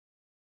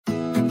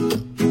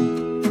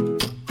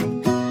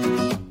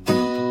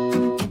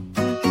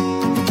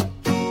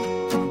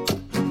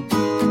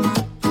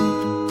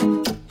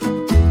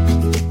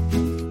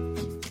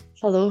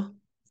Hello,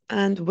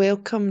 and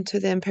welcome to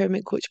the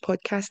Empowerment Coach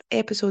podcast,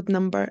 episode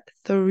number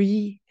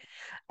 3.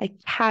 I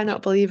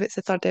cannot believe it's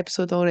the third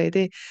episode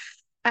already.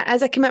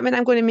 As a commitment,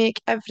 I'm going to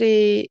make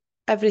every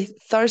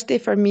Thursday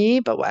for me,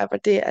 but whatever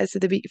day it is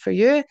of the week for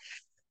you.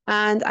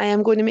 And I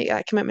am going to make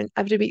that commitment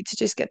every week to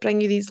just bring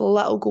you these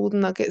little golden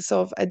nuggets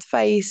of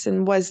advice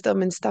and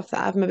wisdom and stuff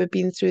that I've maybe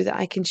been through that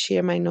I can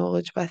share my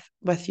knowledge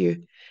with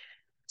you.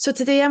 So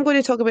today I'm going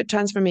to talk about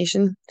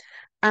transformation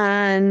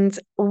and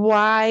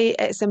why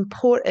it's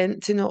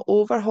important to not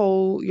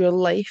overhaul your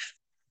life.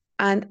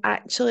 And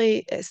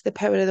actually, it's the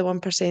power of the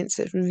 1%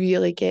 that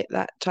really get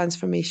that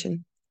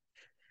transformation.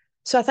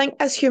 So I think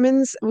as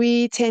humans,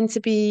 we tend to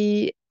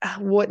be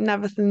wanting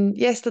everything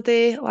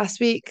yesterday, last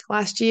week,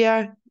 last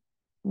year,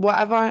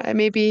 whatever it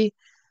may be.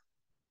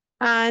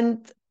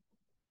 And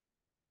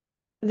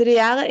the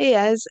reality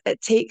is, it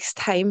takes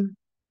time.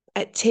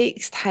 It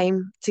takes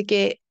time to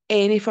get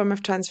any form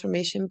of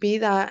transformation, be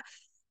that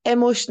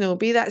emotional,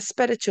 be that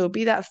spiritual,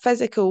 be that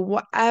physical,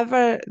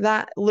 whatever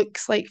that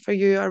looks like for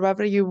you or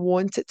whatever you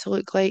want it to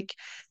look like,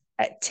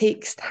 it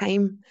takes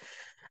time.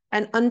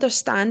 And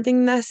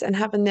understanding this and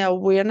having the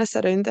awareness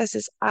around this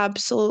is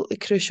absolutely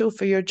crucial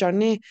for your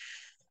journey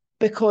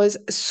because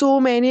so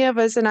many of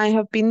us, and I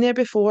have been there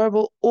before,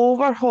 will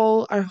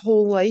overhaul our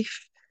whole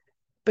life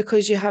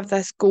because you have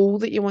this goal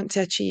that you want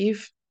to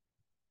achieve.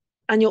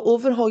 And you'll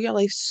overhaul your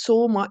life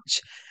so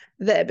much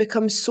that it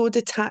becomes so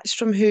detached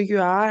from who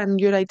you are and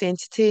your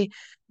identity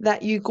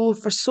that you go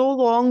for so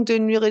long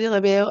doing really, really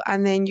well,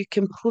 and then you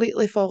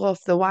completely fall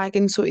off the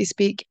wagon, so to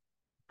speak,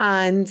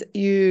 and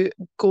you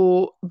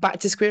go back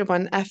to square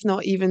one, if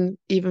not even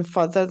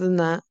further than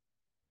that.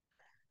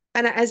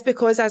 And it is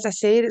because, as I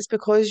said, it's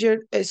because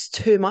it's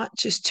too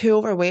much, it's too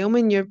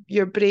overwhelming.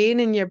 Your brain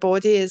and your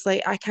body is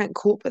like, I can't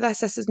cope with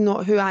this. This is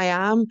not who I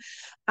am.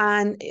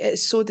 And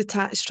it's so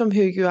detached from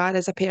who you are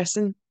as a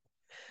person.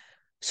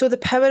 So the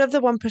power of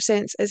the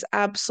 1% is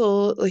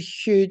absolutely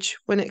huge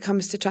when it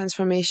comes to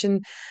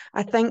transformation.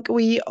 I think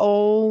we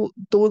all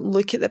don't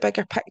look at the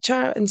bigger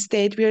picture.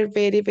 Instead, we're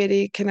very,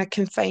 very kind of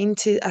confined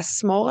to a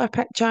smaller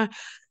picture.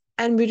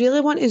 And we really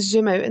want to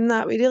zoom out in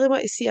that. We really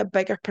want to see a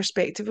bigger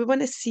perspective. We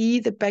want to see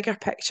the bigger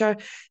picture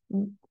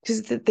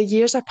because the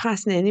years are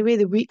passing anyway,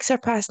 the weeks are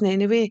passing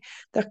anyway,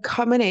 they're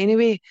coming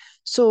anyway.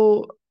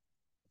 So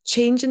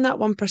changing that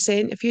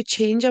 1%, if you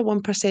change a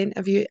 1%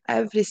 of you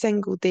every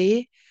single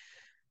day,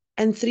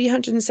 in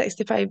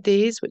 365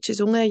 days, which is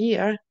only a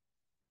year,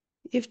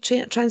 you've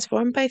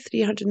transformed by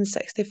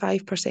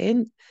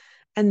 365%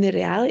 in the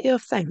reality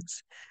of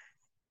things.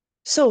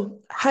 So,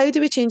 how do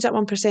we change that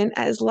 1%?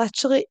 It is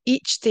literally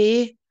each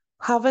day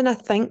having a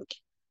think,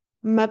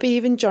 maybe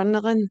even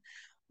journaling,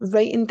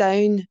 writing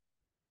down,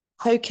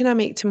 how can I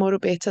make tomorrow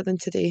better than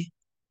today?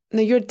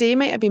 Now, your day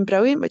might have been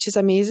brilliant, which is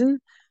amazing,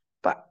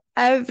 but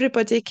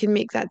everybody can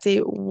make that day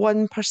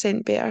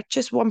 1% better,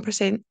 just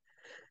 1%.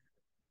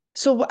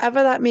 So,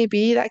 whatever that may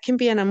be, that can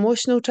be an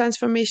emotional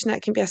transformation,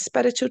 that can be a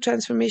spiritual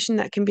transformation,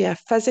 that can be a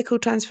physical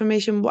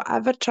transformation,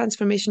 whatever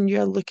transformation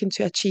you're looking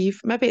to achieve.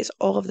 Maybe it's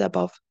all of the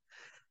above.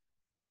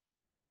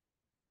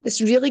 It's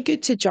really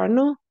good to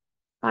journal.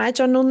 I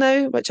journal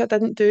now, which I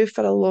didn't do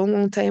for a long,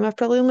 long time. I've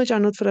probably only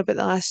journaled for about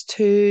the last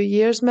 2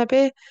 years,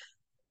 maybe.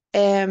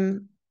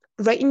 Um,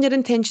 Writing your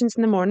intentions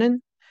in the morning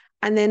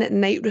and then at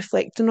night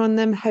reflecting on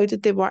them. How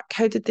did they work?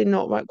 How did they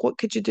not work? What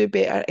could you do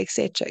better,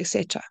 etc.,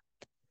 etc.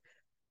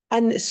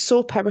 And it's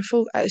so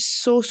powerful. It's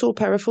so, so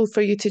powerful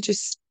for you to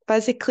just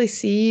physically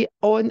see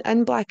on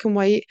in black and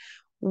white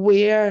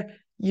where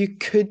you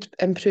could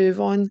improve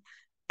on.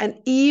 And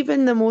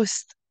even the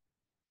most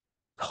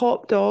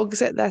top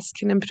dogs at this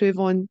can improve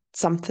on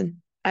something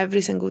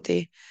every single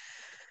day.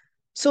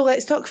 So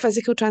let's talk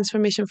physical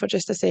transformation for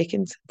just a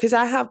second, because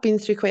I have been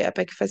through quite a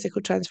big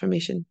physical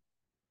transformation.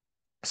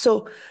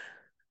 So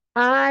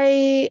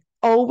I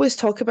always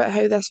talk about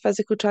how this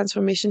physical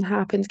transformation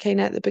happened kind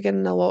of at the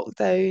beginning of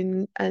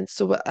lockdown. And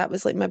so that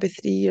was like maybe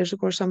 3 years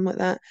ago or something like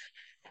that.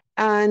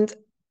 And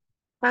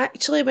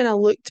actually, when I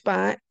looked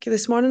back,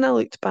 this morning I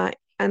looked back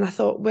and I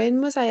thought, when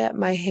was I at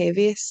my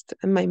heaviest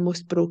and my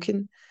most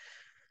broken?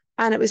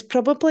 And it was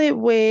probably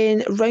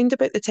when, round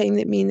about the time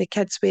that me and the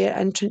kids were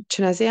in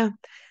Tunisia.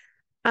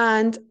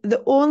 And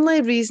the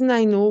only reason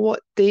I know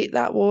what date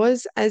that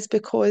was is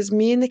because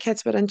me and the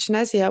kids were in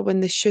Tunisia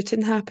when the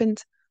shooting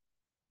happened.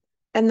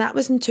 And that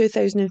was in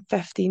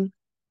 2015.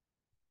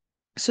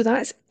 So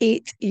that's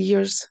 8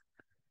 years.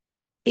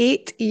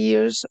 8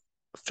 years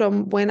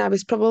from when I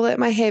was probably at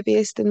my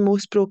heaviest and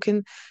most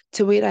broken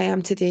to where I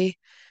am today.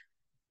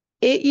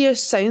 8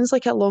 years sounds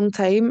like a long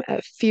time.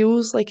 It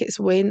feels like it's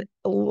went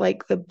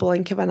like the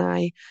blink of an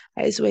eye.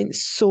 It has went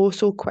so,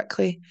 so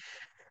quickly.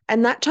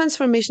 And that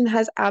transformation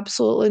has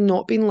absolutely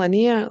not been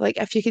linear. Like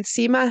if you could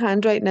see my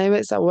hand right now,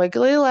 it's a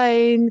wiggly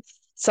line.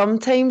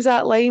 Sometimes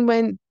that line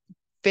went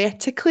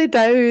vertically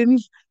down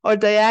or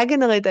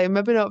diagonally down,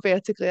 maybe not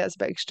vertically, that's a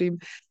bit extreme.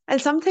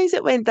 And sometimes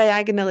it went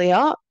diagonally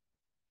up.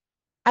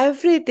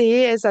 Every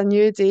day is a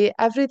new day.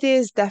 Every day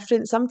is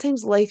different.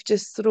 Sometimes life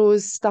just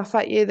throws stuff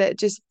at you that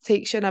just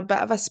takes you in a bit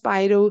of a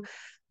spiral.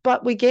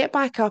 But we get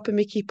back up and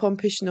we keep on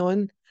pushing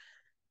on.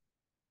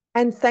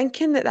 And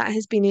thinking that that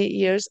has been 8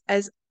 years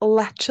is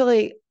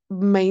literally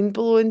mind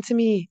blowing to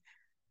me.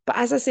 But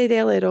as I said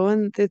earlier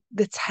on,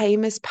 the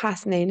time is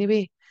passing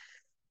anyway.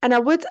 And I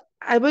would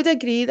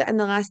agree that in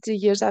the last 3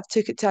 years I've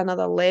took it to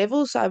another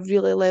level. So I've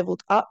really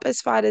leveled up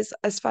as far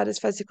as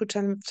physical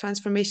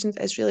transformations.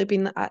 It's really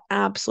been an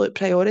absolute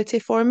priority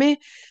for me.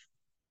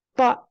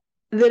 But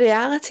the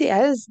reality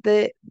is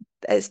that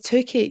it's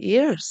took 8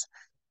 years,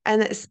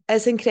 and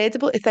it's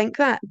incredible to think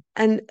that.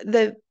 And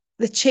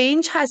the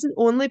change hasn't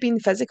only been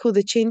physical;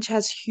 the change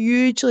has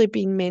hugely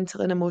been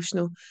mental and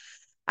emotional.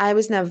 I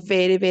was in a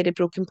very, very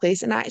broken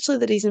place, and actually,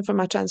 the reason for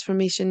my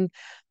transformation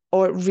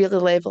or really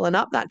leveling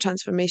up that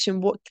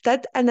transformation, what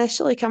did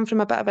initially come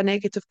from a bit of a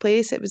negative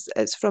place.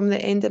 It's from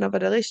the ending of a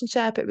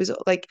relationship. It was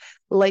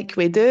like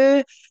we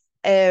do,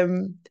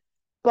 um,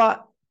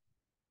 but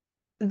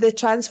the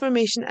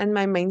transformation in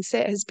my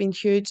mindset has been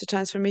huge. The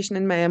transformation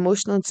in my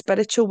emotional and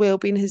spiritual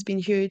well-being has been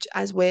huge,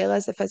 as well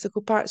as the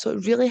physical part. So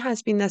it really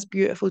has been this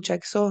beautiful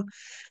jigsaw.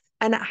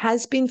 And it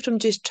has been from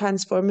just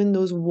transforming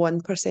those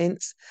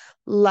 1%,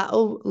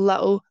 little,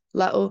 little,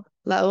 little,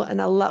 little,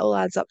 and a little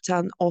adds up to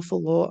an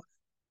awful lot.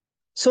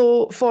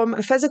 So, from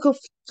a physical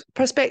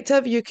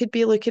perspective, you could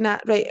be looking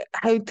at, right,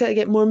 how to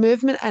get more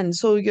movement in.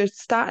 So, you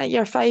start at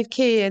your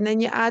 5K and then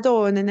you add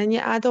on, and then you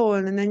add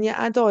on, and then you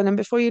add on. And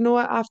before you know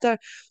it, after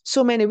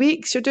so many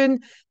weeks, you're doing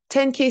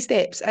 10K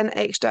steps and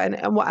extra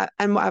and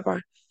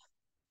whatever.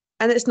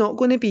 And it's not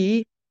going to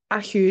be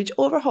a huge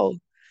overhaul.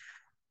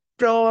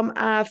 From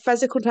a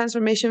physical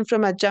transformation,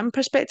 from a gym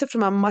perspective,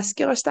 from a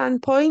muscular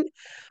standpoint,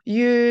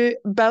 you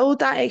build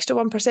that extra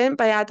 1%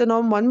 by adding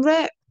on one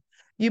rep.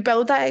 You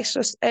build that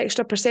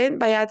extra percent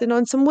by adding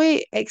on some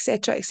weight,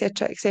 etc.,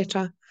 etc.,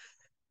 etc.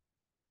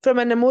 From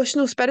an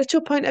emotional,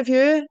 spiritual point of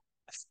view,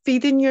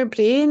 feeding your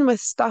brain with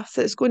stuff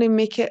that's going to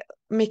make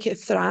it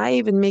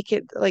thrive and make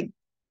it like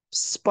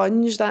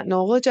sponge that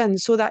knowledge in.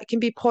 So that can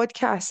be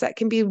podcasts, that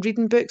can be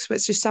reading books,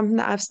 which is something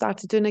that I've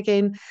started doing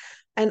again.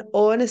 And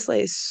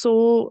honestly, it's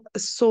so,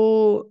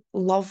 so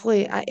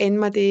lovely. I end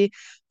my day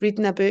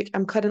reading a book.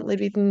 I'm currently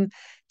reading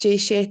Jay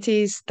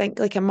Shetty's Think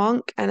Like a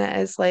Monk, and it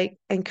is like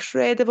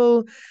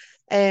incredible.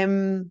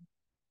 Um,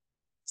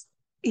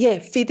 yeah,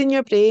 feeding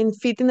your brain,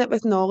 feeding it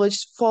with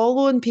knowledge,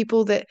 following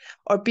people that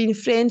are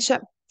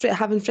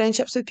having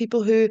friendships with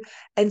people who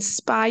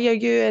inspire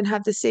you and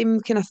have the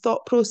same kind of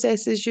thought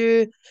process as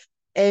you.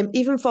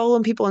 Even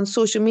following people on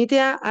social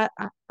media,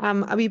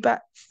 I'm a wee bit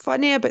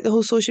funny about the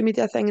whole social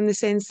media thing in the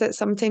sense that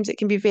sometimes it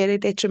can be very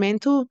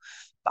detrimental,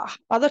 but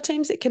other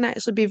times it can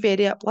actually be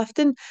very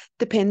uplifting,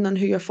 depending on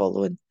who you're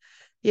following.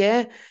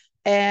 Yeah.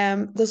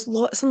 There's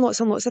lots and lots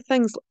and lots of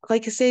things.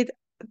 Like I said,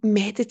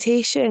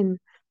 meditation,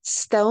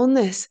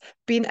 stillness,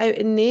 being out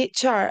in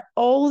nature,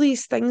 all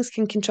these things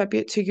can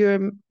contribute to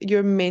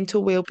your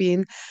mental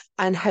well-being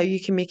and how you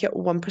can make it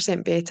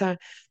 1% better.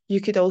 You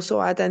could also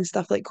add in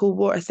stuff like cold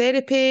water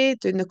therapy,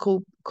 doing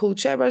the cold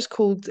showers,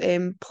 cold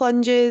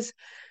plunges,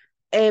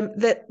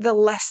 the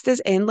list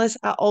is endless.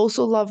 I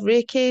also love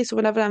Reiki. So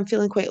whenever I'm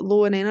feeling quite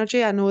low in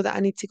energy, I know that I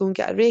need to go and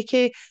get a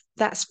Reiki.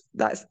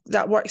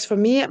 That works for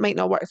me. It might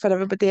not work for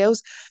everybody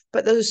else,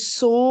 but there's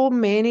so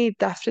many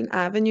different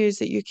avenues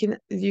that you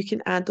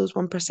can add those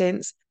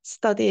 1%,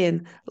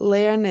 studying,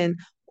 learning,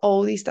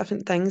 all these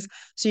different things.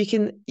 So you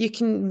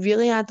can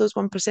really add those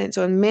 1%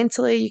 on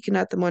mentally, you can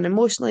add them on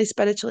emotionally,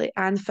 spiritually,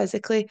 and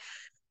physically.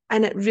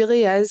 And it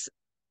really is,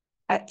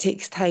 it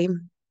takes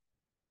time.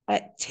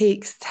 It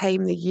takes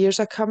time. The years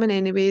are coming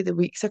anyway, the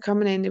weeks are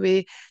coming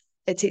anyway.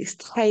 It takes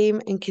time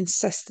and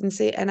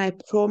consistency. And I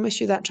promise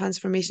you that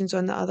transformation's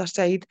on the other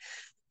side.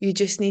 You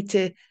just need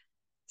to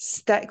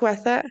stick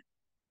with it.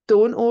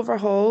 Don't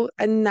overhaul.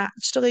 And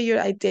naturally, your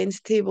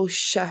identity will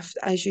shift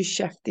as you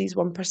shift these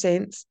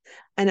 1%.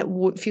 And it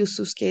won't feel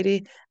so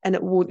scary and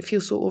it won't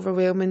feel so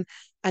overwhelming.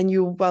 And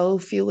you will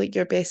feel like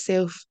your best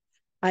self.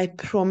 I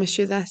promise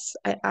you this.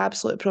 I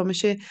absolutely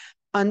promise you.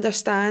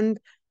 Understand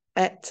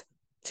it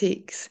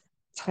takes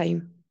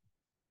time.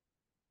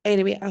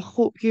 Anyway, I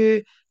hope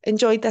you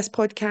enjoyed this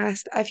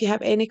podcast. If you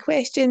have any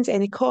questions,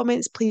 any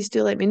comments, please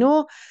do let me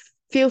know.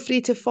 Feel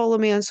free to follow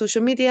me on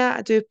social media.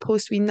 I do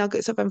post wee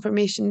nuggets of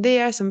information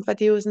there, some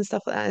videos and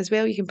stuff like that as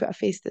well. You can put a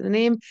face to the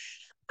name.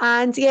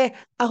 And yeah,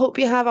 I hope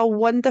you have a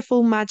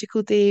wonderful,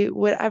 magical day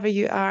wherever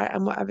you are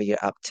and whatever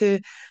you're up to.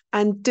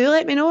 And do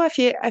let me know if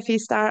you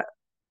start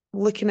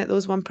looking at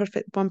those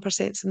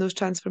 1% and those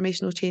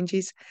transformational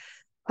changes.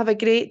 Have a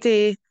great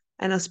day,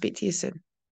 and I'll speak to you soon.